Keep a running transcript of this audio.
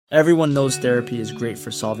Everyone knows therapy is great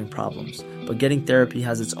for solving problems, but getting therapy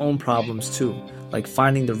has its own problems too, like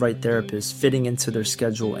finding the right therapist, fitting into their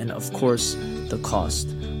schedule, and of course, the cost.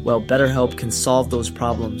 Well, BetterHelp can solve those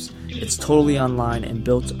problems. It's totally online and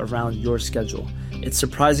built around your schedule. It's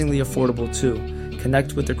surprisingly affordable too.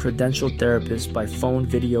 Connect with a credentialed therapist by phone,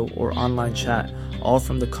 video, or online chat, all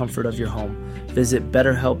from the comfort of your home. Visit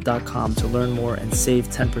BetterHelp.com to learn more and save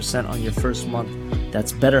 10% on your first month.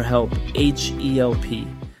 That's BetterHelp, H-E-L-P.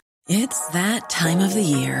 It's that time of the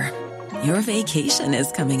year. Your vacation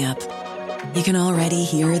is coming up. You can already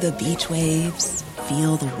hear the beach waves,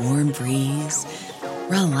 feel the warm breeze,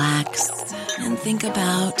 relax, and think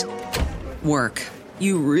about work.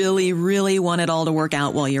 You really, really want it all to work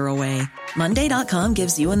out while you're away. Monday.com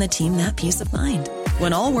gives you and the team that peace of mind.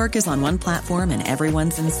 When all work is on one platform and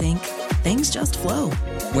everyone's in sync, things just flow.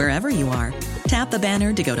 Wherever you are, tap the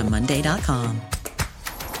banner to go to Monday.com.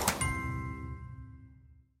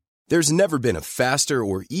 There's never been a faster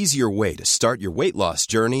or easier way to start your weight loss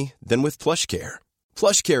journey than with PlushCare.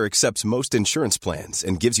 PlushCare accepts most insurance plans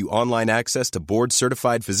and gives you online access to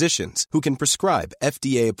board-certified physicians who can prescribe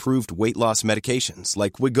FDA-approved weight loss medications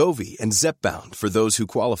like Wegovy and Zepbound for those who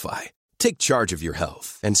qualify. Take charge of your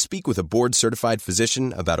health and speak with a board-certified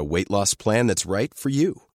physician about a weight loss plan that's right for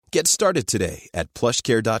you. Get started today at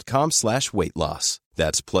plushcare.com/weight loss.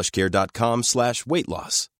 That's plushcare.com/weight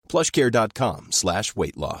loss.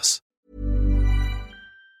 plushcare.com/weight loss.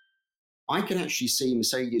 I can actually see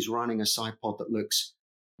Mercedes running a side pod that looks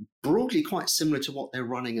broadly quite similar to what they're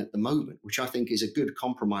running at the moment, which I think is a good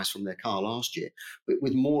compromise from their car last year, but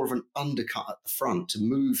with more of an undercut at the front to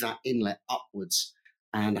move that inlet upwards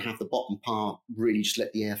and have the bottom part really just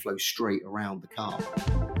let the air flow straight around the car.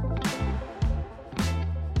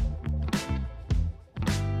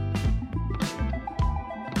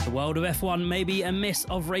 The world of F1 may be a miss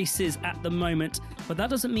of races at the moment, but that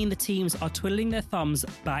doesn't mean the teams are twiddling their thumbs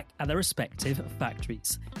back at their respective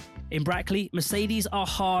factories. In Brackley, Mercedes are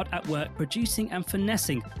hard at work producing and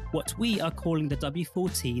finessing what we are calling the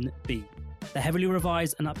W14B, the heavily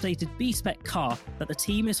revised and updated B-spec car that the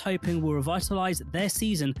team is hoping will revitalise their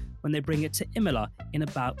season when they bring it to Imola in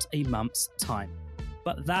about a month's time.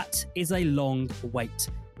 But that is a long wait.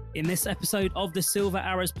 In this episode of the Silver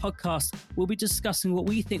Arrows podcast, we'll be discussing what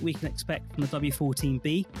we think we can expect from the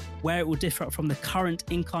W14B, where it will differ from the current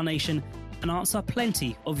incarnation, and answer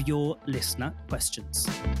plenty of your listener questions.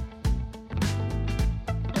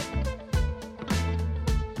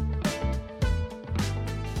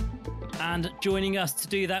 And joining us to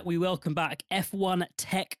do that, we welcome back F1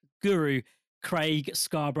 tech guru, Craig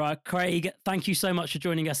Scarborough. Craig, thank you so much for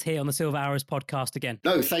joining us here on the Silver Arrows podcast again.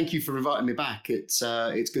 No, thank you for inviting me back. It's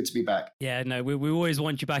good to be back. Yeah, no, we always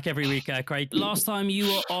want you back every week, Craig. Last time you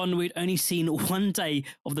were on, we'd only seen one day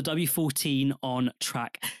of the W14 on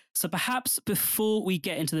track. So perhaps before we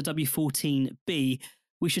get into the W14B,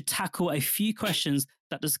 we should tackle a few questions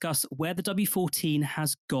that discuss where the W14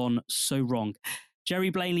 has gone so wrong.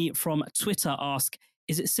 Jerry Blaney from Twitter asks,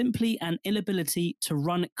 is it simply an inability to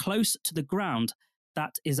run close to the ground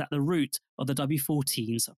that is at the root of the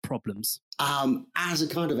W14's problems? As a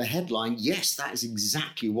kind of a headline, yes, that is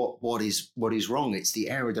exactly what is wrong. It's the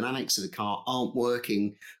aerodynamics of the car aren't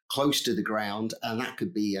working close to the ground, and that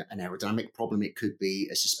could be an aerodynamic problem. It could be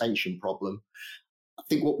a suspension problem. I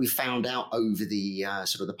think what we found out over the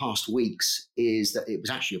sort of the past weeks is that it was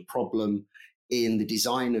actually a problem in the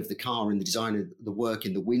design of the car, in the design of the work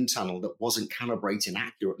in the wind tunnel that wasn't calibrating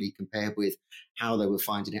accurately compared with how they were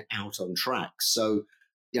finding it out on track. So,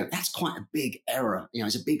 that's quite a big error.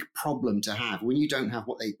 It's a big problem to have when you don't have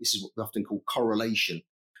this is what we often call correlation,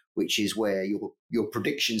 which is where your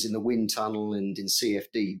predictions in the wind tunnel and in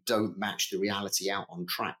CFD don't match the reality out on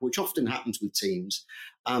track, which often happens with teams.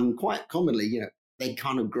 Quite commonly, they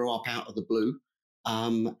kind of grow up out of the blue.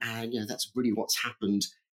 And that's really what's happened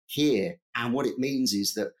here. And what it means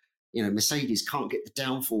is that, Mercedes can't get the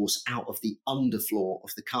downforce out of the underfloor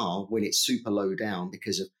of the car when it's super low down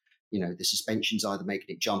because of, the suspension's either making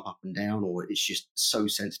it jump up and down or it's just so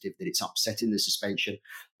sensitive that it's upsetting the suspension.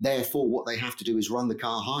 Therefore, what they have to do is run the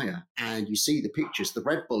car higher. And you see the pictures, the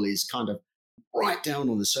Red Bull is kind of right down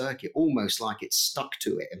on the circuit, almost like it's stuck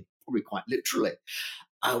to it, and probably quite literally.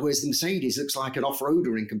 Whereas the Mercedes looks like an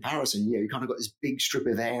off-roader in comparison. You kind of got this big strip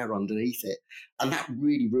of air underneath it. And that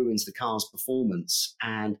really ruins the car's performance.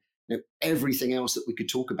 And everything else that we could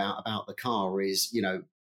talk about the car is,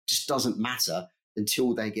 just doesn't matter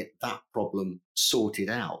until they get that problem sorted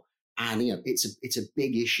out. And, it's a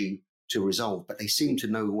big issue to resolve. But they seem to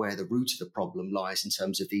know where the root of the problem lies in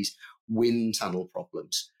terms of these wind tunnel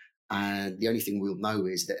problems. And the only thing we'll know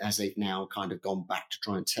is that as they've now kind of gone back to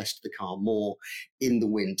try and test the car more in the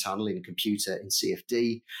wind tunnel, in a computer, in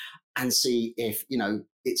CFD, and see if,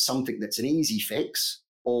 it's something that's an easy fix,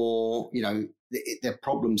 or, their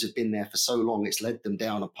problems have been there for so long, it's led them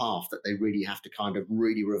down a path that they really have to kind of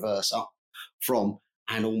really reverse up from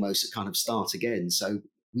and almost kind of start again. So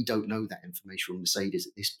we don't know that information from Mercedes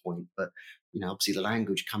at this point. But, obviously the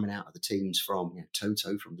language coming out of the teams from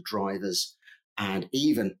Toto, from the drivers, and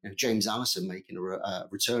even James Allison making a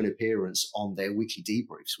return appearance on their weekly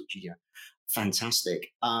debriefs, which is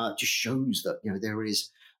fantastic, just shows that there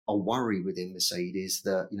is a worry within Mercedes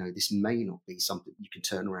that this may not be something you can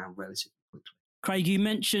turn around relatively quickly. Craig, you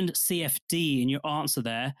mentioned CFD in your answer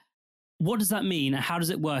there. What does that mean? How does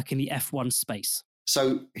it work in the F1 space?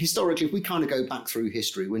 So historically, if we kind of go back through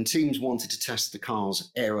history, when teams wanted to test the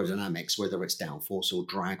car's aerodynamics, whether it's downforce or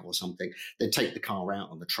drag or something, they'd take the car out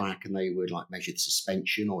on the track and they would measure the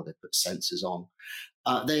suspension, or they'd put sensors on.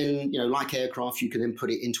 Then, like aircraft, you can then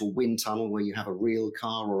put it into a wind tunnel where you have a real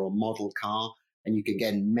car or a model car, and you can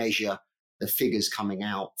again measure the figures coming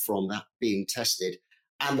out from that being tested.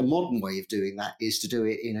 And the modern way of doing that is to do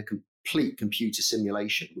it in a complete computer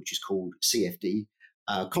simulation, which is called CFD.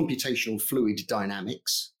 Computational fluid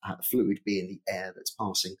dynamics, fluid being the air that's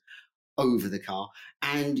passing over the car.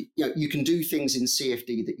 And you can do things in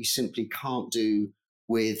CFD that you simply can't do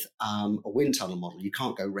with a wind tunnel model. You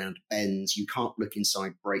can't go around bends. You can't look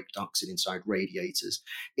inside brake ducts and inside radiators.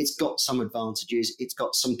 It's got some advantages. It's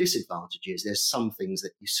got some disadvantages. There's some things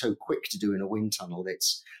that you're so quick to do in a wind tunnel,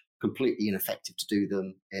 it's completely ineffective to do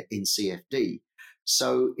them in CFD.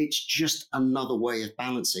 So it's just another way of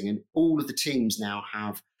balancing. And all of the teams now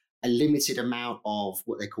have a limited amount of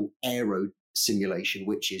what they call aero simulation,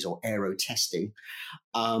 or aero testing,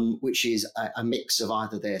 which is a mix of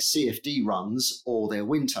either their CFD runs or their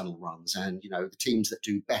wind tunnel runs. And, the teams that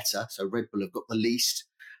do better, so Red Bull have got the least,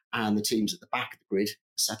 and the teams at the back of the grid,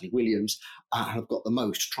 sadly Williams, have got the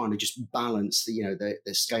most, trying to just balance the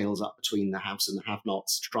scales up between the haves and the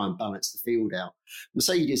have-nots to try and balance the field out.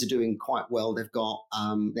 Mercedes are doing quite well. They've got,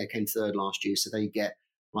 they came third last year, so they get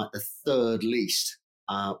the third least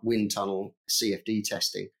wind tunnel CFD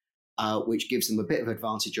testing, which gives them a bit of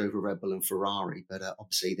advantage over Red Bull and Ferrari. But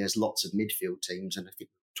obviously there's lots of midfield teams, and I think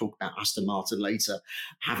we'll talk about Aston Martin later,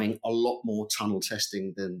 having a lot more tunnel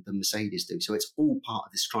testing than Mercedes do. So it's all part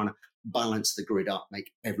of this trying to balance the grid up,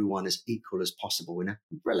 make everyone as equal as possible in a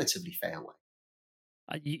relatively fair way.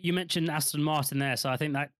 You mentioned Aston Martin there, so I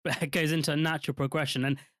think that goes into a natural progression,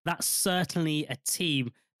 and that's certainly a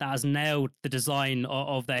team that has nailed the design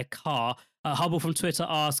of their car. Hubble from Twitter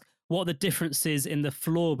asks, what are the differences in the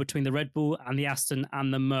floor between the Red Bull and the Aston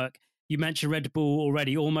and the Merc? You mentioned Red Bull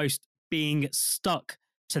already almost being stuck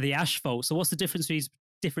to the asphalt. So what's the differences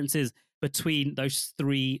between those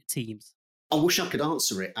three teams? I wish I could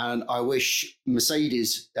answer it, and I wish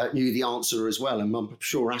Mercedes knew the answer as well. And I'm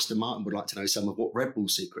sure Aston Martin would like to know some of what Red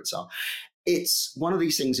Bull's secrets are. It's one of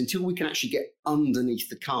these things, until we can actually get underneath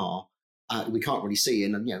the car, we can't really see.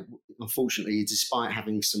 And unfortunately, despite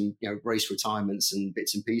having some race retirements and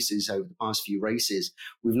bits and pieces over the past few races,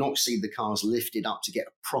 we've not seen the cars lifted up to get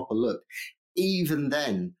a proper look. Even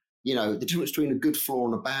then, the difference between a good floor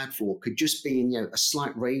and a bad floor could just be in a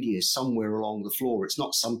slight radius somewhere along the floor. It's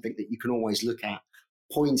not something that you can always look at,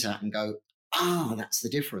 point at, and go, that's the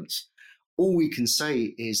difference. All we can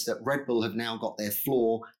say is that Red Bull have now got their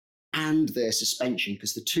floor and their suspension,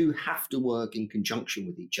 because the two have to work in conjunction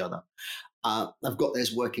with each other. They've got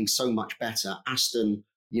theirs working so much better. Aston,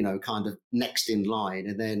 kind of next in line,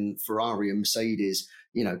 and then Ferrari and Mercedes,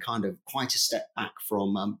 kind of quite a step back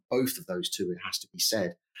from both of those two, it has to be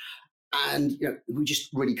said. And we just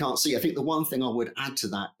really can't see. I think the one thing I would add to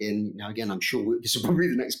that, again, I'm sure this will probably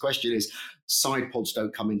be the next question, is side pods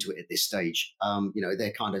don't come into it at this stage.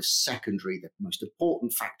 They're kind of secondary. The most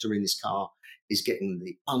important factor in this car is getting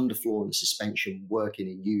the underfloor and the suspension working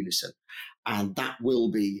in unison, and that will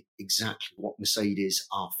be exactly what Mercedes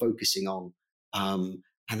are focusing on.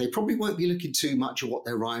 And they probably won't be looking too much at what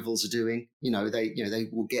their rivals are doing. They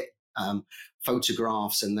will get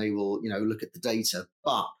photographs and they will look at the data,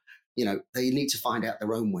 but they need to find out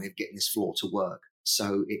their own way of getting this floor to work.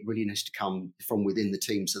 So it really needs to come from within the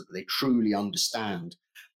team, so that they truly understand,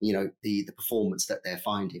 the performance that they're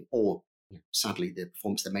finding, or sadly, the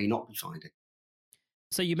performance they may not be finding.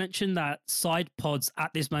 So you mentioned that side pods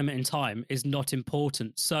at this moment in time is not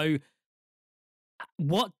important. So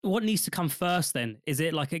what needs to come first then? Is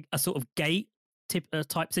it like a sort of gate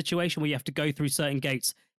type situation where you have to go through certain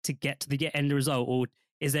gates to get to the end result, or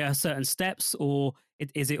is there certain steps, or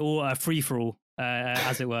is it all a free for all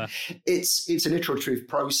as it were? It's an iterative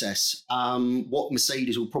process. What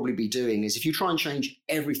Mercedes will probably be doing is if you try and change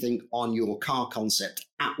everything on your car concept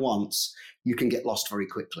at once, you can get lost very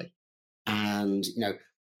quickly. And,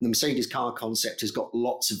 the Mercedes car concept has got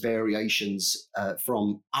lots of variations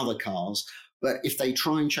from other cars. But if they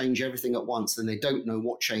try and change everything at once, then they don't know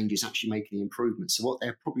what change is actually making the improvements. So what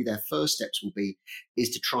their first steps will be is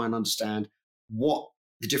to try and understand what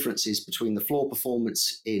the difference is between the floor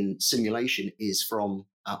performance in simulation is from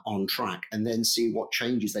on track, and then see what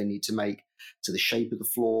changes they need to make to the shape of the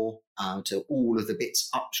floor, to all of the bits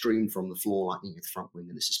upstream from the floor, like the front wing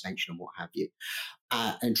and the suspension and what have you,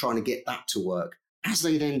 and trying to get that to work. As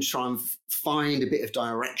they then try and find a bit of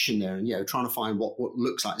direction there and, trying to find what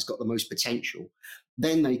looks like it's got the most potential,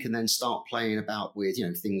 then they can then start playing about with,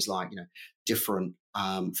 things like, different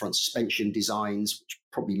front suspension designs, which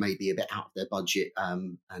probably may be a bit out of their budget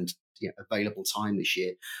and available time this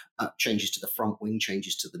year, changes to the front wing,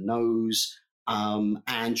 changes to the nose,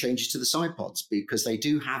 and changes to the side pods, because they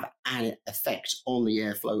do have an effect on the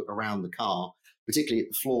airflow around the car, particularly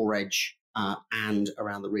at the floor edge and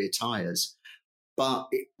around the rear tyres. But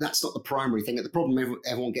that's not the primary thing. The problem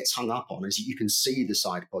everyone gets hung up on is you can see the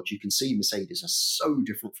side pods. You can see Mercedes are so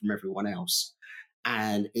different from everyone else.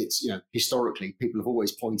 And it's, historically, people have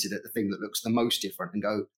always pointed at the thing that looks the most different and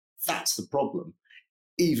go, that's the problem.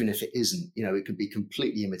 Even if it isn't, it could be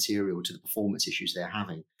completely immaterial to the performance issues they're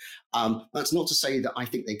having. That's not to say that I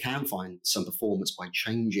think they can find some performance by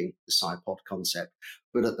changing the side pod concept.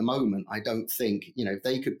 But at the moment, I don't think, if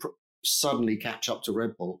they could suddenly catch up to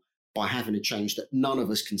Red Bull by having a change that none of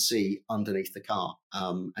us can see underneath the car,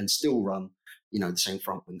 and still run, the same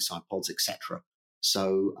front wing, side pods, etc.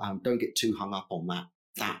 So don't get too hung up on that.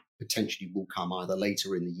 That potentially will come either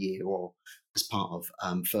later in the year or as part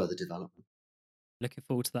of further development. Looking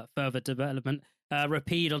forward to that further development.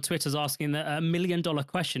 Rapide on Twitter is asking that $1 million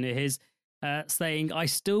question. It is saying, I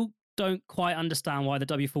still don't quite understand why the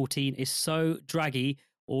W14 is so draggy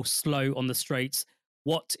or slow on the straights.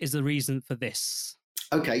 What is the reason for this?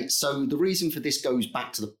 Okay, so the reason for this goes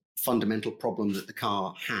back to the fundamental problem that the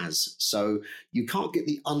car has. So you can't get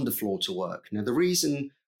the underfloor to work. Now, the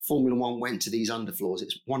reason Formula One went to these underfloors,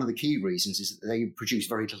 it's one of the key reasons, is that they produce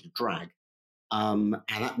very little drag. And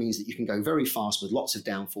that means that you can go very fast with lots of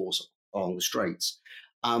downforce along the straights.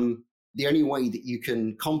 The only way that you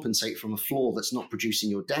can compensate from a floor that's not producing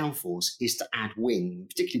your downforce is to add wing,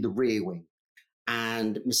 particularly the rear wing.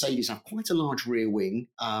 And Mercedes have quite a large rear wing.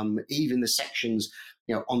 Even the sections,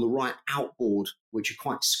 on the right outboard, which are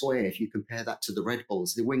quite square, if you compare that to the Red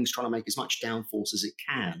Bulls, the wing's trying to make as much downforce as it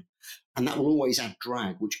can. And that will always add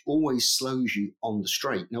drag, which always slows you on the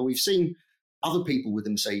straight. Now, we've seen other people with the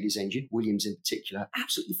Mercedes engine, Williams in particular,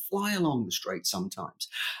 absolutely fly along the straight sometimes.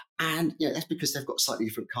 And that's because they've got a slightly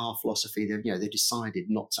different car philosophy. They've decided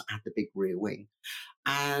not to add the big rear wing.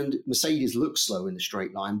 And Mercedes looks slow in the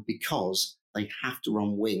straight line because they have to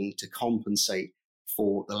run wing to compensate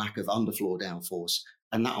for the lack of underfloor downforce.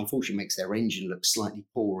 And that unfortunately makes their engine look slightly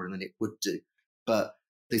poorer than it would do. But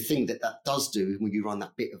the thing that does do when you run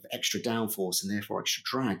that bit of extra downforce and therefore extra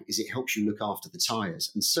drag is it helps you look after the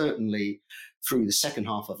tyres. And certainly through the second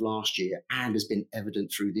half of last year and has been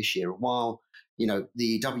evident through this year, while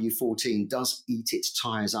the W14 does eat its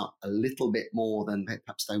tyres up a little bit more than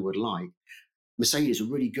perhaps they would like, Mercedes are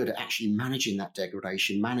really good at actually managing that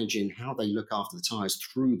degradation, managing how they look after the tyres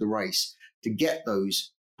through the race to get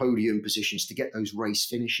those podium positions, to get those race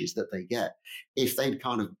finishes that they get. If they'd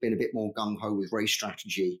kind of been a bit more gung-ho with race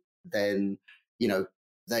strategy, then,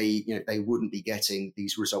 they wouldn't be getting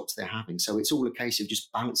these results they're having. So it's all a case of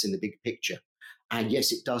just balancing the big picture. And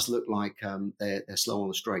yes, it does look like they're slow on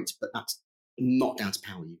the straights, but that's not down to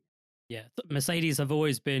power unit. Yeah, Mercedes have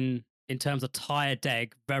always been, in terms of tyre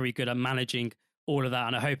deg, very good at managing all of that,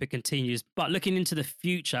 and I hope it continues. But looking into the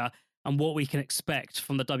future and what we can expect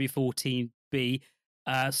from the W14B,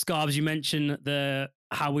 Scarbs, you mentioned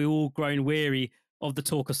how we've all grown weary of the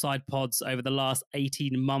talk of side pods over the last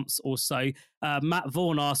 18 months or so. Matt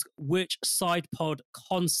Vaughan asks, which side pod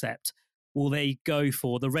concept will they go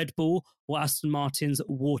for, the Red Bull or Aston Martin's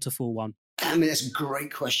waterfall one? I mean, that's a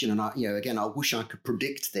great question. And I wish I could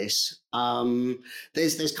predict this.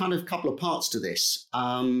 There's kind of a couple of parts to this.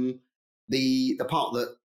 The part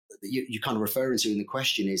that you're kind of referring to in the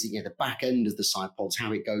question is the back end of the side pods,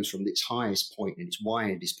 how it goes from its highest point and its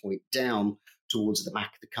widest point down towards the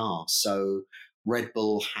back of the car. So Red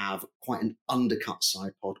Bull have quite an undercut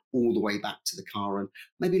side pod all the way back to the car and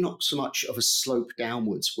maybe not so much of a slope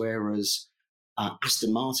downwards, whereas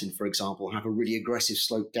Aston Martin, for example, have a really aggressive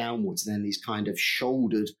slope downwards and then these kind of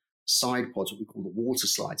shouldered side pods, what we call the water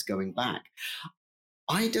slides, going back.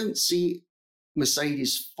 I don't see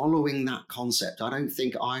Mercedes following that concept. I don't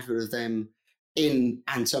think either of them, in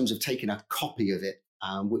terms of taking a copy of it,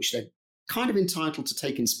 which they're kind of entitled to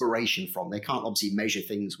take inspiration from. They can't obviously measure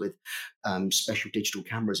things with special digital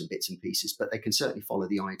cameras and bits and pieces, but they can certainly follow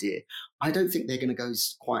the idea. I don't think they're going to go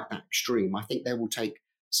quite that extreme. I think they will take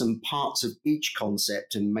some parts of each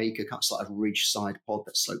concept and make a sort of ridge side pod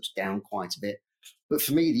that slopes down quite a bit. But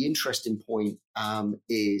for me, the interesting point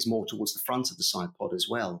is more towards the front of the side pod as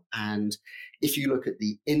well. And if you look at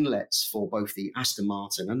the inlets for both the Aston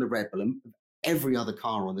Martin and the Red Bull and every other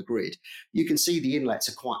car on the grid, you can see the inlets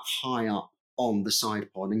are quite high up on the side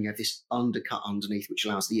pod, and you have this undercut underneath, which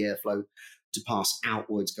allows the airflow to pass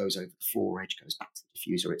outwards, goes over the floor edge, goes back to the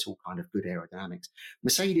diffuser. It's all kind of good aerodynamics.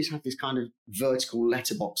 Mercedes have this kind of vertical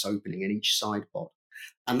letterbox opening in each side pod,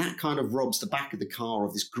 and that kind of robs the back of the car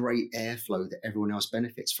of this great airflow that everyone else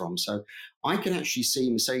benefits from. So I can actually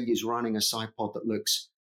see Mercedes running a side pod that looks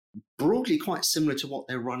broadly quite similar to what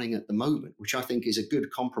they're running at the moment, which I think is a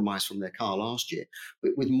good compromise from their car last year,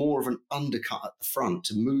 but with more of an undercut at the front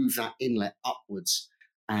to move that inlet upwards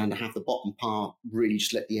and have the bottom part really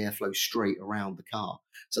just let the air flow straight around the car.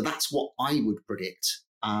 So that's what I would predict.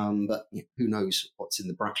 But who knows what's in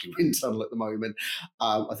the Brackley wind tunnel at the moment.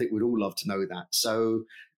 I think we'd all love to know that. So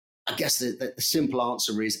I guess the simple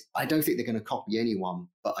answer is I don't think they're going to copy anyone,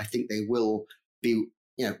 but I think they will be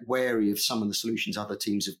wary of some of the solutions other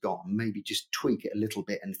teams have got and maybe just tweak it a little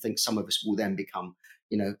bit, and think some of us will then become,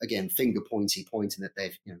 again, finger pointing that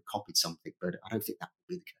they've, copied something. But I don't think that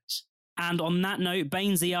will be the case. And on that note,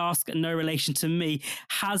 Bainesy asks, no relation to me,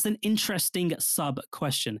 has an interesting sub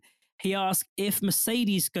question. He asks, if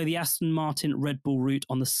Mercedes go the Aston Martin Red Bull route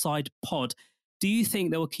on the side pod, do you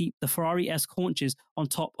think they will keep the Ferrari-esque haunches on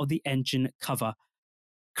top of the engine cover?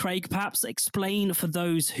 Craig, perhaps explain for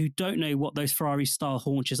those who don't know what those Ferrari-style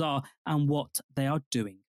haunches are and what they are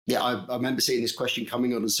doing. Yeah, I remember seeing this question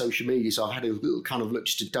coming on social media, so I've had a little kind of look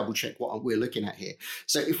just to double check what we're looking at here.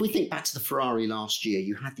 So if we think back to the Ferrari last year,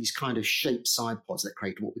 you had these kind of shaped side pods that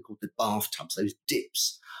created what we call the bathtubs, those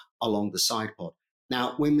dips along the side pod.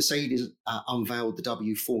 Now, when Mercedes unveiled the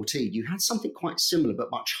W14, you had something quite similar but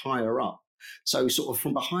much higher up. So sort of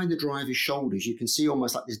from behind the driver's shoulders, you can see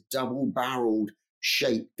almost like this double-barreled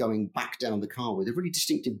shape going back down the car with a really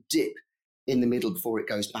distinctive dip in the middle before it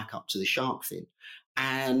goes back up to the shark fin.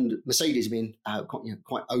 And Mercedes have been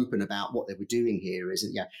quite open about what they were doing here is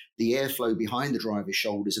that the airflow behind the driver's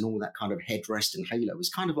shoulders and all that kind of headrest and halo is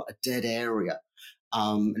kind of like a dead area.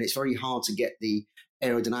 And it's very hard to get the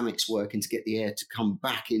aerodynamics working to get the air to come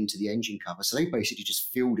back into the engine cover. So they basically just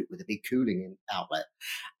filled it with a big cooling outlet.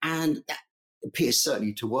 And that appears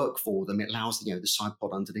certainly to work for them. It allows the side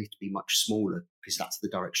pod underneath to be much smaller because that's the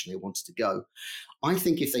direction they wanted to go. I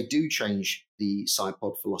think if they do change the side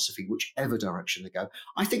pod philosophy, whichever direction they go,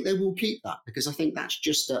 I think they will keep that, because I think that's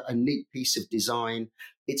just a neat piece of design.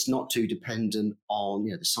 It's not too dependent on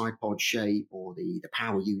the side pod shape or the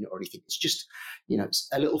power unit or anything. It's just it's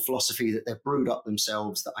a little philosophy that they've brewed up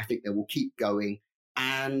themselves that I think they will keep going.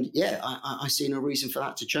 And I see no reason for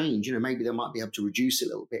that to change. Maybe they might be able to reduce it a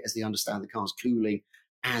little bit as they understand the car's cooling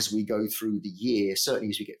as we go through the year, certainly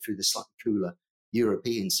as we get through the slightly cooler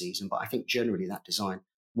European season. But I think generally that design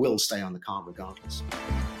will stay on the car regardless.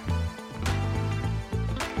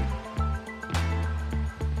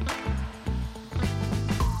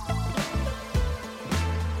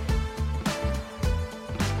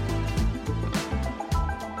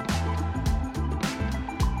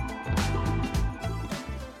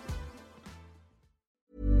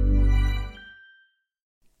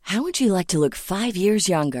 How would you like to look 5 years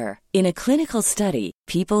younger? In a clinical study,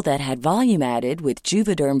 people that had volume added with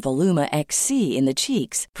Juvederm Voluma XC in the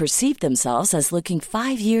cheeks perceived themselves as looking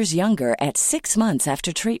 5 years younger at 6 months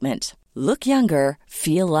after treatment. Look younger,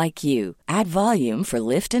 feel like you. Add volume for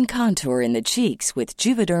lift and contour in the cheeks with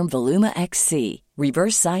Juvederm Voluma XC.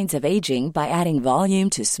 Reverse signs of aging by adding volume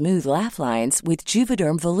to smooth laugh lines with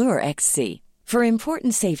Juvederm Volure XC. For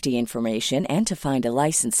important safety information and to find a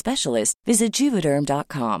licensed specialist, visit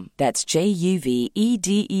Juvederm.com. That's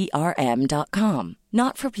JUVEDERM.com.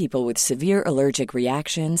 Not for people with severe allergic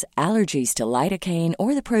reactions, allergies to lidocaine,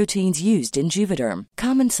 or the proteins used in Juvederm.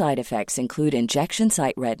 Common side effects include injection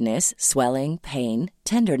site redness, swelling, pain,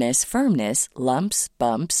 tenderness, firmness, lumps,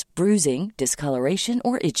 bumps, bruising, discoloration,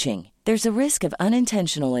 or itching. There's a risk of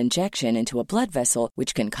unintentional injection into a blood vessel,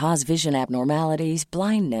 which can cause vision abnormalities,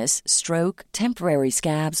 blindness, stroke, temporary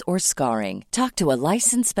scabs, or scarring. Talk to a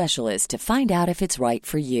licensed specialist to find out if it's right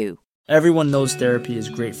for you. Everyone knows therapy is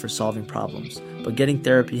great for solving problems, but getting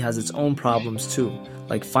therapy has its own problems too,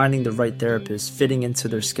 like finding the right therapist, fitting into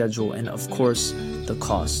their schedule, and of course, the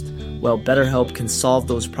cost. Well, BetterHelp can solve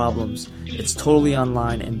those problems. It's totally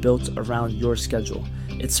online and built around your schedule.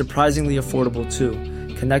 It's surprisingly affordable too.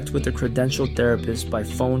 Connect with a credentialed therapist by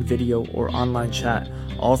phone, video, or online chat,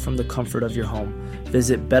 all from the comfort of your home.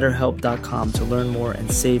 Visit BetterHelp.com to learn more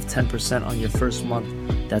and save 10% on your first month.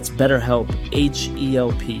 That's BetterHelp,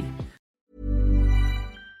 H-E-L-P.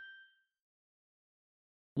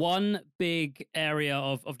 One big area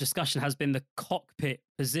of discussion has been the cockpit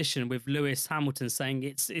position, with Lewis Hamilton saying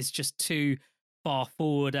it's just too far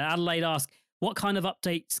forward. Adelaide asked, what kind of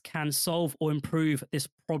updates can solve or improve this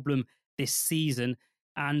problem this season?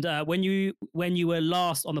 And when you were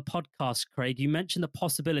last on the podcast, Craig, you mentioned the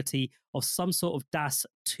possibility of some sort of DAS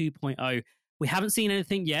 2.0. We haven't seen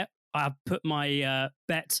anything yet. I've put my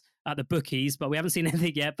bet at the bookies, but we haven't seen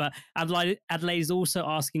anything yet. But Adelaide is also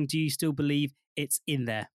asking, do you still believe it's in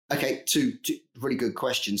there? Okay, two really good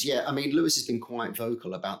questions. Yeah, I mean, Lewis has been quite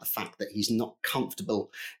vocal about the fact that he's not comfortable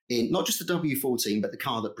in not just the W14, but the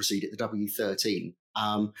car that preceded, the W13.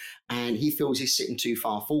 And he feels he's sitting too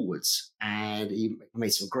far forwards. And he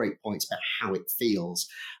made some great points about how it feels.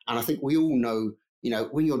 And I think we all know,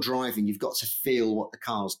 when you're driving, you've got to feel what the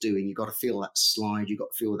car's doing. You've got to feel that slide. You've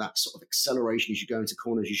got to feel that sort of acceleration as you go into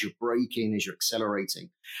corners, as you're braking, as you're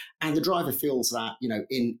accelerating. And the driver feels that,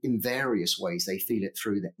 in various ways. They feel it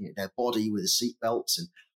through their body with the seat belts and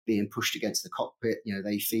being pushed against the cockpit.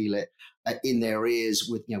 They feel it in their ears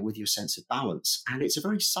with your sense of balance. And it's a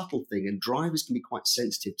very subtle thing, and drivers can be quite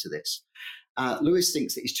sensitive to this. Lewis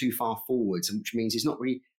thinks that he's too far forwards, which means he's not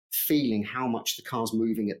really feeling how much the car's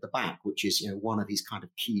moving at the back, which is one of his kind of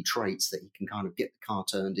key traits, that he can kind of get the car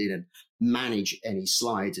turned in and manage any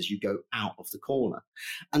slides as you go out of the corner.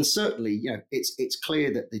 And certainly, it's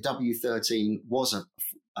clear that the W13 was a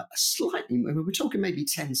slightly, we're talking maybe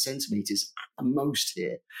 10 centimeters at the most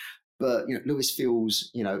here, but Lewis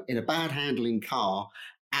feels in a bad handling car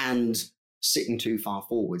and sitting too far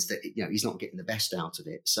forwards that he's not getting the best out of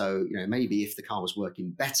it. So maybe if the car was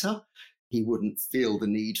working better, he wouldn't feel the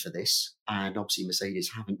need for this. And obviously Mercedes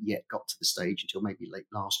haven't yet got to the stage until maybe late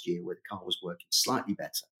last year where the car was working slightly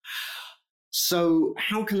better. So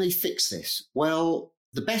how can they fix this? Well,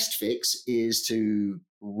 the best fix is to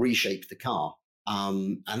reshape the car.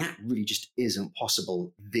 And that really just isn't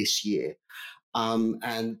possible this year.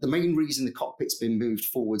 And the main reason the cockpit's been moved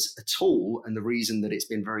forwards at all, and the reason that it's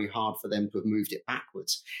been very hard for them to have moved it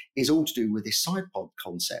backwards, is all to do with this side pod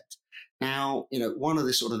concept. Now, one of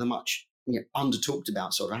the sort of the much under talked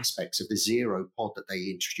about sort of aspects of the zero pod that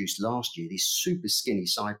they introduced last year, these super skinny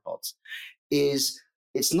side pods, is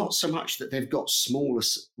it's not so much that they've got smaller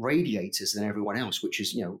radiators than everyone else, which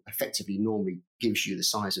is, effectively normally gives you the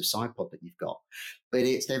size of side pod that you've got, but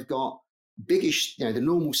they've got biggish, the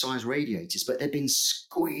normal size radiators, but they've been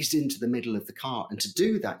squeezed into the middle of the car. And to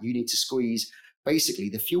do that, you need to squeeze basically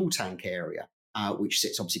the fuel tank area, which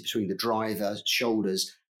sits obviously between the driver's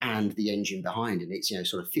shoulders and the engine behind. And it's,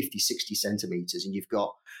 sort of 50, 60 centimeters. And you've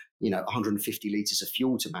got, 150 litres of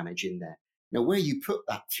fuel to manage in there. Now, where you put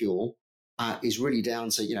that fuel is really down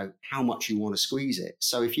to, how much you want to squeeze it.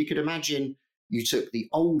 So if you could imagine you took the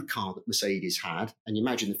old car that Mercedes had, and you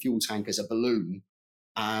imagine the fuel tank as a balloon,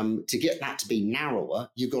 to get that to be narrower,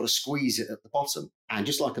 you've got to squeeze it at the bottom. And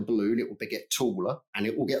just like a balloon, it will get taller and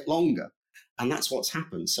it will get longer. And that's what's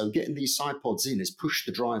happened. So getting these side pods in has pushed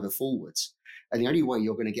the driver forwards. And the only way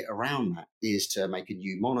you're going to get around that is to make a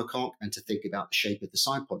new monocoque and to think about the shape of the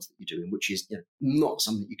side pods that you're doing, which is not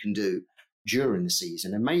something you can do during the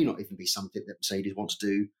season. It may not even be something that Mercedes wants to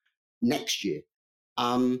do next year.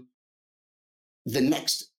 The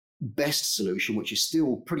next best solution, which is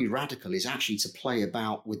still pretty radical, is actually to play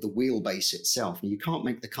about with the wheelbase itself. And you can't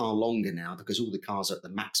make the car longer now because all the cars are at the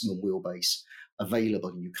maximum wheelbase available,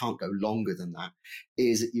 and you can't go longer than that.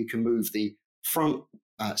 Is that you can move the front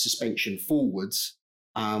suspension forwards,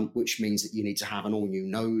 which means that you need to have an all-new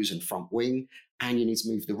nose and front wing, and you need to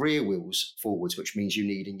move the rear wheels forwards, which means you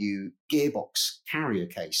need a new gearbox carrier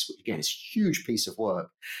case, which again is a huge piece of work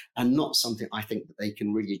and not something I think that they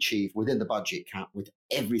can really achieve within the budget cap with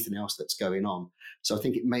everything else that's going on. So I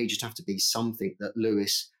think it may just have to be something that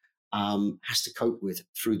Lewis has to cope with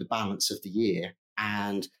through the balance of the year.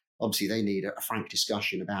 And obviously they need a frank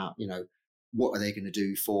discussion about, what are they going to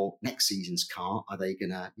do for next season's car? Are they going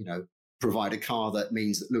to, provide a car that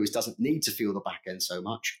means that Lewis doesn't need to feel the back end so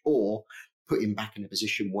much, or put him back in a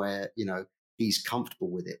position where, he's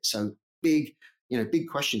comfortable with it? So big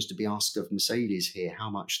questions to be asked of Mercedes here,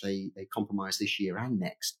 how much they compromise this year and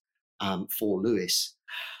next for Lewis.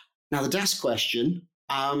 Now, the DAS question,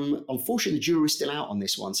 unfortunately, the jury's still out on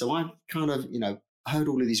this one. So I'm kind of, heard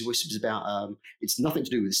all of these whispers about it's nothing to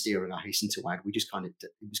do with the steering, I hasten to add. We just kind of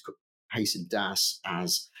it was hastened DAS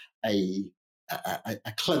as a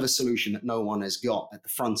clever solution that no one has got at the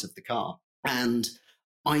front of the car. And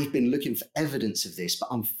I've been looking for evidence of this, but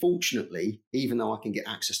unfortunately, even though I can get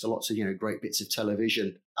access to lots of great bits of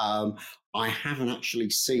television, I haven't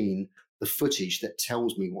actually seen the footage that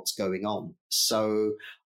tells me what's going on. So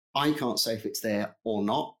I can't say if it's there or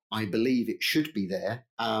not. I believe it should be there.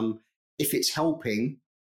 If it's helping,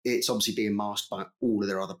 it's obviously being masked by all of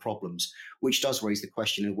their other problems, which does raise the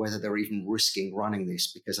question of whether they're even risking running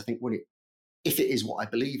this. Because I think if it is what I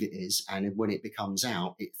believe it is, and when it becomes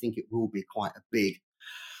out, I think it will be quite a big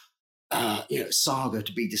saga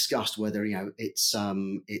to be discussed, whether it's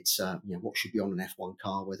what should be on an F1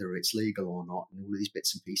 car, whether it's legal or not, and all of these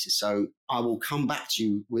bits and pieces. So I will come back to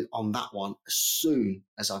you on that one as soon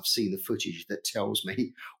as I've seen the footage that tells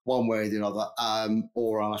me one way or the other,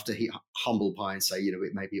 or I'll have to humble pie and say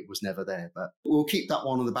maybe it was never there. But we'll keep that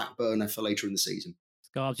one on the back burner for later in the season.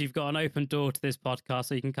 Scarbs, you've got an open door to this podcast,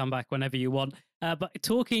 so you can come back whenever you want. But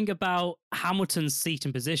talking about Hamilton's seat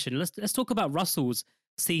and position, let's talk about Russell's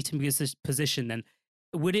seat and position then.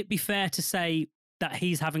 Would it be fair to say that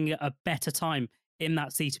he's having a better time in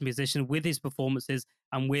that seat and position with his performances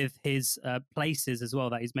and with his places as well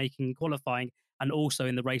that he's making in qualifying and also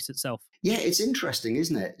in the race itself? Yeah, it's interesting,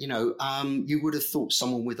 isn't it? You would have thought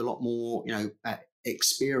someone with a lot more,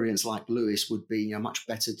 experience like Lewis would be much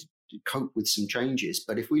better to cope with some changes.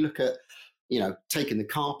 But if we look at, taking the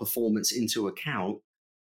car performance into account,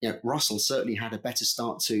 Russell certainly had a better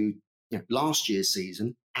start to last year's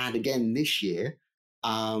season, and again this year,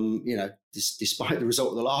 despite the result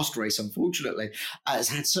of the last race, unfortunately, has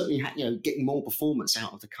certainly had getting more performance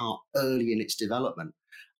out of the car early in its development.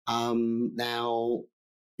 Now,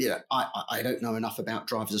 I don't know enough about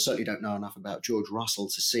drivers. I certainly don't know enough about George Russell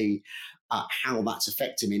to see how that's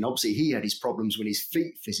affected him. And obviously, he had his problems when his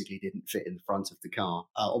feet physically didn't fit in the front of the car.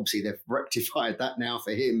 Obviously, they've rectified that now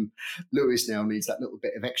for him. Lewis now needs that little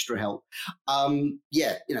bit of extra help.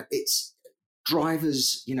 It's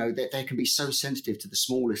drivers, they can be so sensitive to the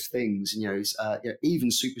smallest things, even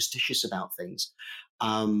superstitious about things.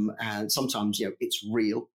 And sometimes, it's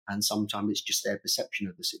real, and sometimes it's just their perception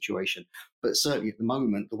of the situation. But certainly at the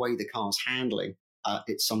moment, the way the car's handling,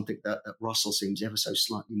 it's something that Russell seems ever so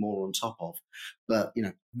slightly more on top of. But,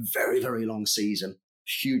 very, very long season,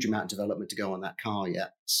 huge amount of development to go on that car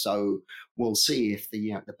yet. So we'll see if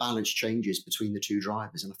the balance changes between the two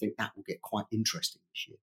drivers. And I think that will get quite interesting this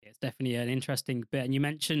year. It's definitely an interesting bit. And you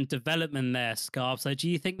mentioned development there, Scarb. So do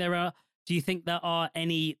you think there are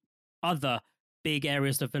any other big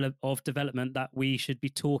areas of development that we should be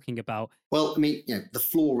talking about? Well, I mean, the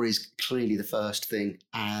floor is clearly the first thing.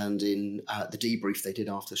 And in the debrief they did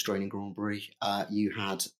after the Australian Grand Prix, you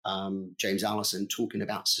had James Allison talking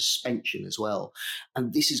about suspension as well.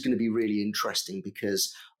 And this is going to be really interesting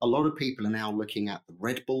because a lot of people are now looking at the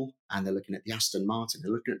Red Bull and they're looking at the Aston Martin.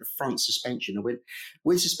 They're looking at the front suspension. And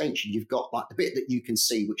with suspension, you've got like the bit that you can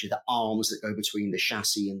see, which are the arms that go between the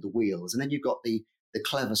chassis and the wheels. And then you've got the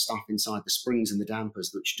clever stuff inside the springs and the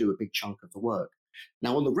dampers, which do a big chunk of the work.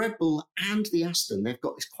 Now, on the Red Bull and the Aston, they've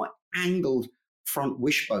got this quite angled front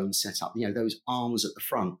wishbone set up, those arms at the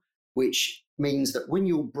front, which means that when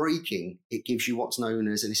you're braking, it gives you what's known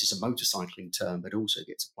as, and this is a motorcycling term, but also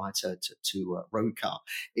gets applied to road car,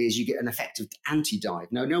 is you get an effective anti-dive.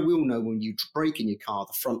 Now, we all know when you brake in your car,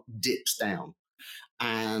 the front dips down.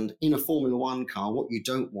 And in a Formula One car, what you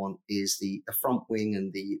don't want is the front wing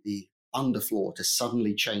and the underfloor to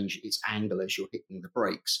suddenly change its angle as you're hitting the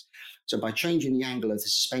brakes. So by changing the angle of the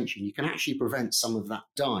suspension, you can actually prevent some of that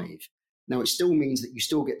dive. Now, it still means that you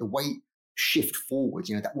still get the weight shift forward,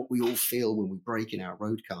 that what we all feel when we brake in our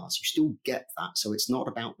road cars. You still get that. So it's not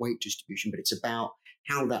about weight distribution, but it's about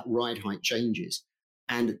how that ride height changes.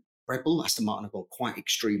 And Red Bull, Aston Martin have gone quite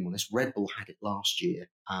extreme on this. Red Bull had it last year.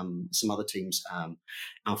 Some other teams,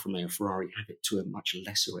 Alfa Romeo, Ferrari, have it to a much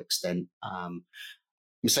lesser extent.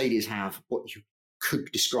 Mercedes have what you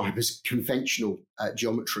could describe as conventional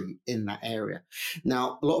geometry in that area.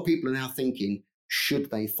 Now, a lot of people are now thinking,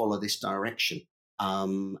 should they follow this direction?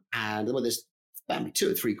 And there's about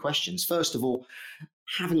 2 or 3 questions. First of all,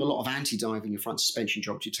 having a lot of anti-dive in your front suspension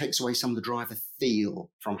geometry takes away some of the driver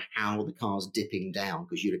feel from how the car's dipping down,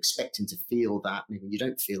 because you'd expect him to feel that. And when you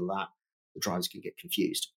don't feel that, the drivers can get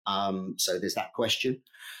confused. So there's that question.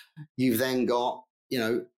 You've then got,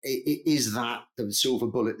 is that the silver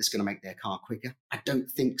bullet that's going to make their car quicker? I don't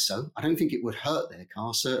think so. I don't think it would hurt their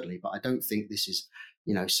car, certainly, but I don't think this is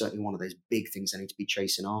certainly one of those big things they need to be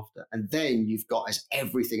chasing after. And then you've got, as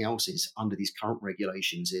everything else is under these current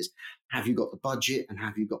regulations, is have you got the budget and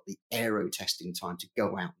have you got the aero testing time to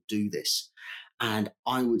go out and do this? And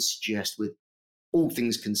I would suggest, with all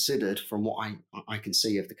things considered, from what I can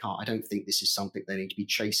see of the car, I don't think this is something they need to be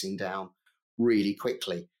chasing down really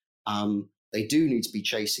quickly. They do need to be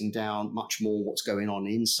chasing down much more what's going on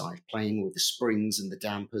inside, playing with the springs and the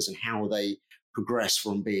dampers and how they progress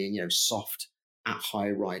from being, soft at high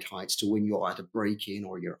ride heights to when you're either braking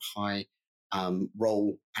or you're at high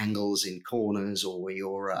roll angles in corners, or where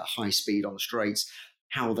you're at high speed on the straights,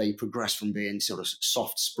 how they progress from being sort of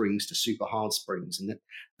soft springs to super hard springs. And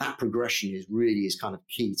that progression is kind of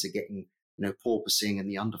key to getting, porpoising and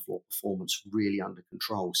the underfloor performance really under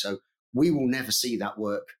control. So we will never see that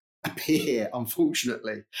work appear,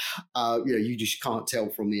 unfortunately. You just can't tell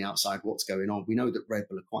from the outside what's going on. We know that Red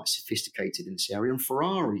Bull are quite sophisticated in this area, and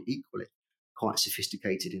Ferrari equally quite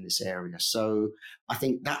sophisticated in this area. So I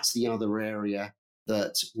think that's the other area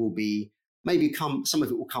that will be some of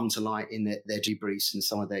it will come to light in their debriefs and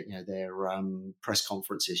some of their press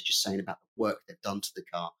conferences, just saying about the work they've done to the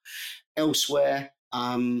car. Elsewhere,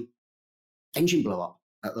 engine blow up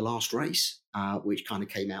at the last race, which kind of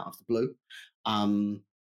came out of the blue.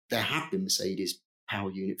 There have been Mercedes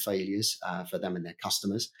power unit failures for them and their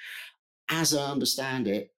customers. As I understand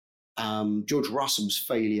it, George Russell's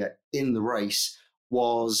failure in the race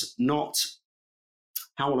was not,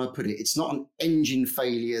 how will I put it? It's not an engine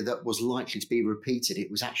failure that was likely to be repeated.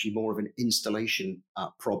 It was actually more of an installation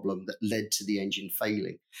problem that led to the engine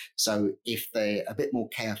failing. So if they're a bit more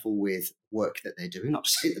careful with work that they're doing, not to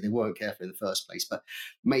say that they weren't careful in the first place, but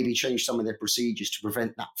maybe change some of their procedures to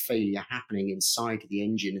prevent that failure happening inside the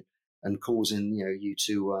engine and causing you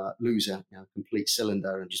to lose a complete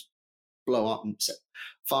cylinder and just blow up and set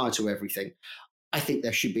fire to everything, I think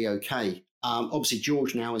they should be okay. Obviously,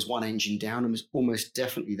 George now is one engine down, and almost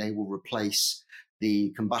definitely they will replace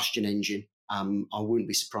the combustion engine. I wouldn't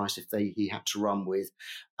be surprised if he had to run with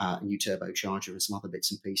a new turbocharger and some other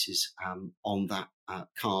bits and pieces on that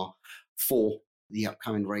car for the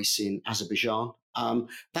upcoming race in Azerbaijan.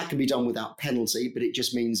 That can be done without penalty, but it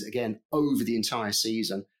just means, again, over the entire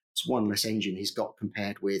season, it's one less engine he's got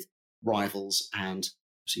compared with rivals and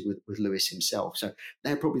obviously with Lewis himself. So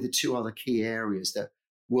they're probably the two other key areas that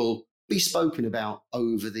will be spoken about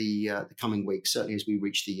over the coming weeks, certainly as we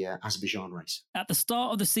reach the Azerbaijan race. At the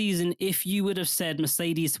start of the season, if you would have said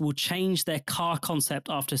Mercedes will change their car concept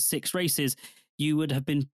after 6 races, you would have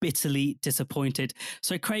been bitterly disappointed.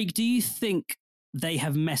 So, Craig, do you think they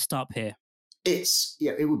have messed up here?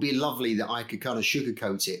 It would be lovely that I could kind of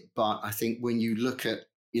sugarcoat it, but I think when you look at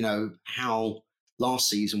how last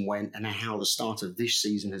season went and how the start of this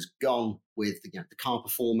season has gone with the car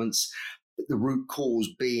performance, the root cause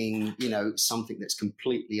being something that's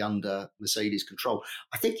completely under Mercedes control,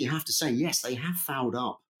 I think you have to say yes, they have fouled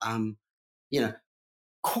up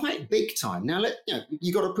quite big time. Now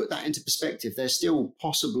you got to put that into perspective. They're still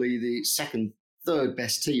possibly the second, third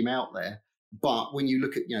best team out there, but when you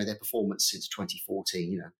look at their performance since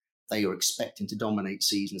 2014, they are expecting to dominate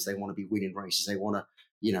seasons. They want to be winning races. They want to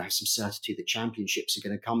have some certainty that championships are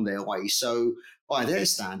going to come their way. So by their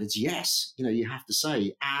standards, yes, you have to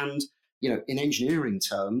say. And, in engineering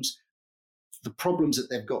terms, the problems that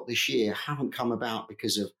they've got this year haven't come about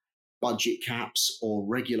because of budget caps or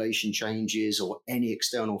regulation changes or any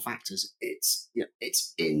external factors. It's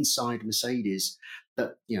inside Mercedes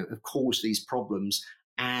that, have caused these problems.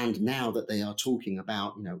 And now that they are talking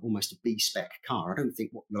about, almost a B-spec car, I don't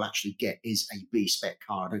think what you'll actually get is a B-spec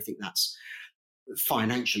car. I don't think that's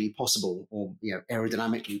financially possible or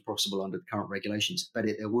aerodynamically possible under the current regulations, but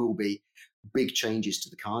there will be big changes to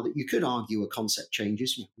the car that you could argue are concept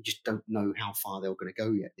changes. We just don't know how far they're going to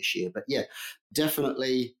go yet this year. But yeah,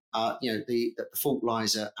 definitely, the fault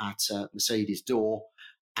lies at Mercedes' door,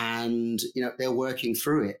 and they're working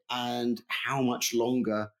through it. And how much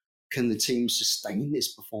longer can the team sustain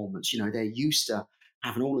this performance? They're used to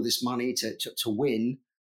having all of this money to win.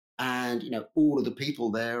 And all of the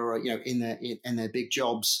people there are in their big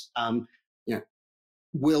jobs.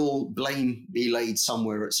 Will blame be laid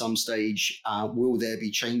somewhere at some stage? Will there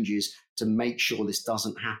be changes to make sure this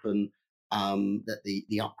doesn't happen? That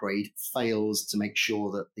the upgrade fails, to make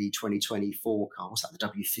sure that the 2024 car, what's that, the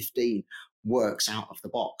W14, works out of the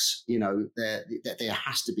box. There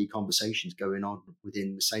has to be conversations going on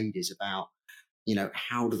within Mercedes about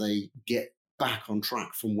how do they get back on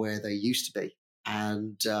track from where they used to be.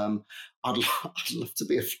 And I'd love to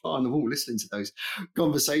be a fly on the wall listening to those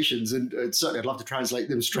conversations, and certainly I'd love to translate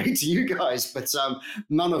them straight to you guys. But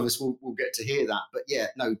none of us will get to hear that. But yeah,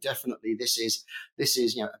 no, definitely, this is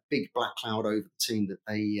a big black cloud over the team that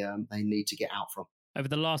they need to get out from. Over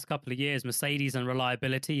the last couple of years, Mercedes and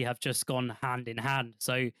reliability have just gone hand in hand.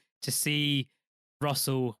 So to see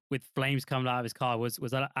Russell with flames coming out of his car was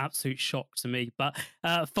an absolute shock to me. But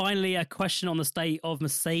finally, a question on the state of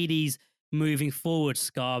Mercedes moving forward,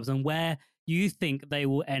 Scarbs, and where you think they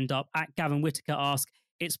will end up. At Gavin Whitaker asks,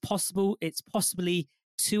 it's possibly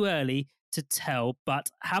too early to tell, but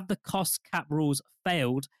have the cost cap rules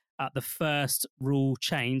failed at the first rule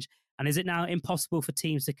change? And is it now impossible for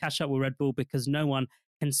teams to catch up with Red Bull because no one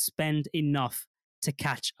can spend enough to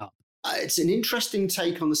catch up? It's an interesting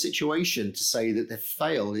take on the situation to say that they've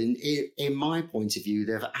failed. In my point of view,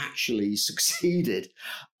 they've actually succeeded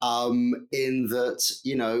in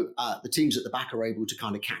that, the teams at the back are able to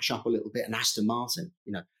kind of catch up a little bit. And Aston Martin,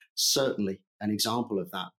 certainly an example of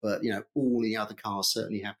that. But, all the other cars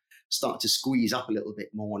certainly have started to squeeze up a little bit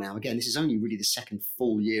more now. Again, this is only really the second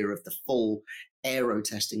full year of the full aero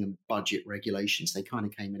testing and budget regulations. They kind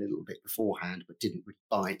of came in a little bit beforehand, but didn't really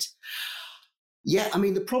bite. Yeah, I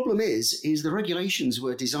mean, the problem is the regulations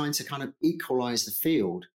were designed to kind of equalize the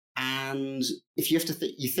field. And if you have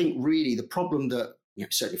to you think really the problem that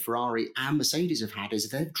certainly Ferrari and Mercedes have had is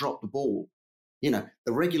they've dropped the ball. The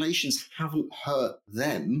regulations haven't hurt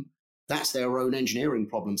them. That's their own engineering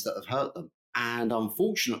problems that have hurt them. And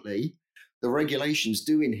unfortunately, the regulations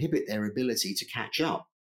do inhibit their ability to catch up.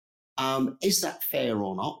 Is that fair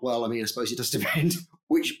or not? Well, I mean, I suppose it does depend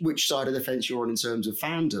which side of the fence you're on in terms of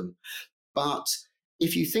fandom. But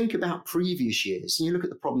if you think about previous years, and you look at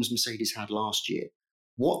the problems Mercedes had last year,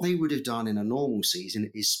 what they would have done in a normal season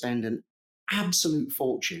is spend an absolute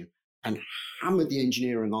fortune and hammered the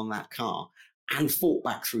engineering on that car and fought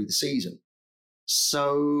back through the season.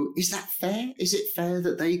 So is that fair? Is it fair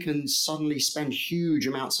that they can suddenly spend huge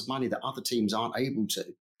amounts of money that other teams aren't able to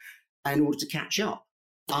in order to catch up?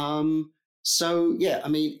 So, yeah, I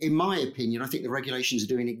mean, in my opinion, I think the regulations are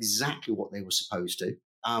doing exactly what they were supposed to.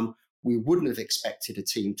 We wouldn't have expected a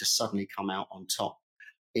team to suddenly come out on top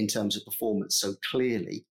in terms of performance so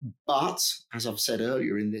clearly. But as I've said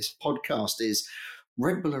earlier in this podcast, is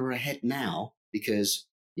Red Bull are ahead now because,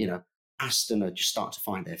 Aston are just starting to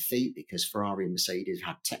find their feet because Ferrari and Mercedes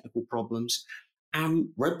had technical problems. And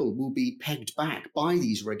Red Bull will be pegged back by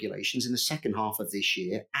these regulations in the second half of this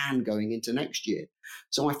year and going into next year.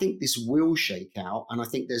 So I think this will shake out. And I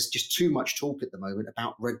think there's just too much talk at the moment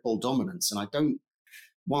about Red Bull dominance. And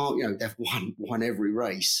while they've won every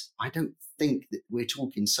race, I don't think that we're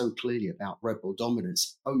talking so clearly about Red Bull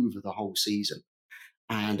dominance over the whole season.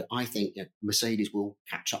 And I think Mercedes will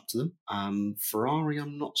catch up to them. Ferrari,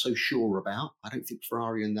 I'm not so sure about. I don't think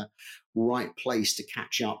Ferrari are in the right place to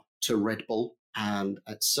catch up to Red Bull. And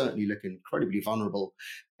it's certainly looking incredibly vulnerable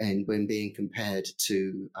when being compared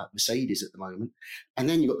to Mercedes at the moment. And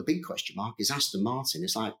then you've got the big question mark is Aston Martin.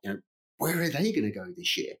 It's like, where are they going to go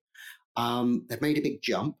this year? They've made a big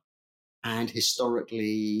jump, and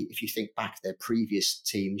historically, if you think back, their previous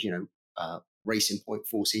teams, Racing Point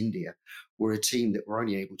Force India, were a team that were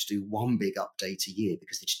only able to do one big update a year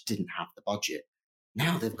because they just didn't have the budget.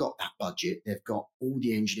 Now they've got that budget, they've got all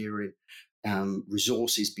the engineering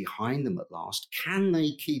resources behind them at last. Can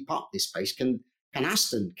they keep up this pace? Can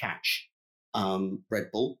Aston catch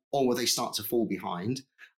Red Bull, or will they start to fall behind?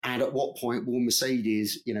 And at what point will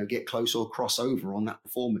Mercedes, get close or cross over on that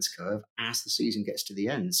performance curve as the season gets to the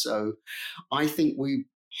end? So I think we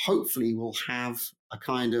hopefully will have a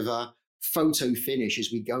kind of a photo finish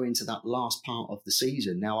as we go into that last part of the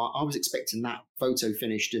season. Now, I was expecting that photo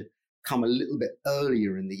finish to come a little bit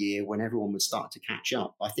earlier in the year when everyone would start to catch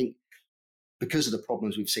up. I think because of the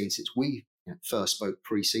problems we've seen since we first spoke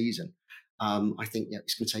pre-season, I think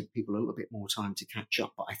it's going to take people a little bit more time to catch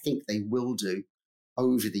up. But I think they will do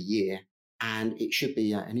over the year, and it should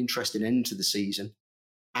be an interesting end to the season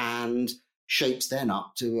and shapes then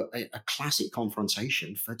up to a classic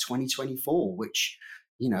confrontation for 2024, which,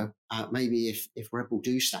 maybe if Red Bull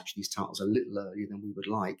do snatch these titles a little earlier than we would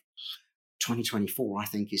like, 2024, I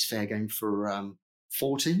think, is fair game for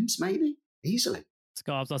 4 teams, maybe, easily.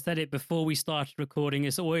 Scarbs, I said it before we started recording.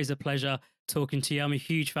 It's always a pleasure talking to you. I'm a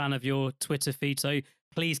huge fan of your Twitter feed, so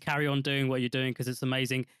please carry on doing what you're doing because it's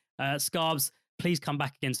amazing. Scarbs, please come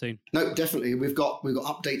back again soon. No, definitely. We've got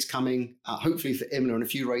updates coming, hopefully for Imola in a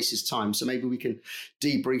few races' time. So maybe we can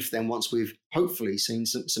debrief then once we've hopefully seen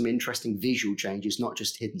some interesting visual changes, not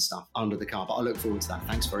just hidden stuff under the car. But I look forward to that.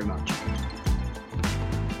 Thanks very much.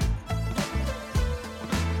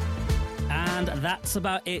 And that's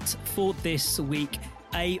about it for this week.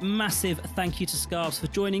 A massive thank you to Scarbs for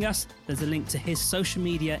joining us. There's a link to his social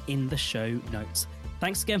media in the show notes.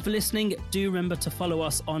 Thanks again for listening. Do remember to follow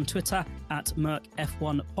us on Twitter at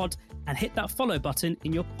MercF1Pod and hit that follow button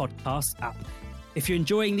in your podcast app. If you're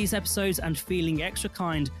enjoying these episodes and feeling extra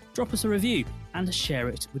kind, drop us a review and share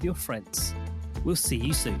it with your friends. We'll see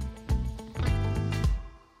you soon.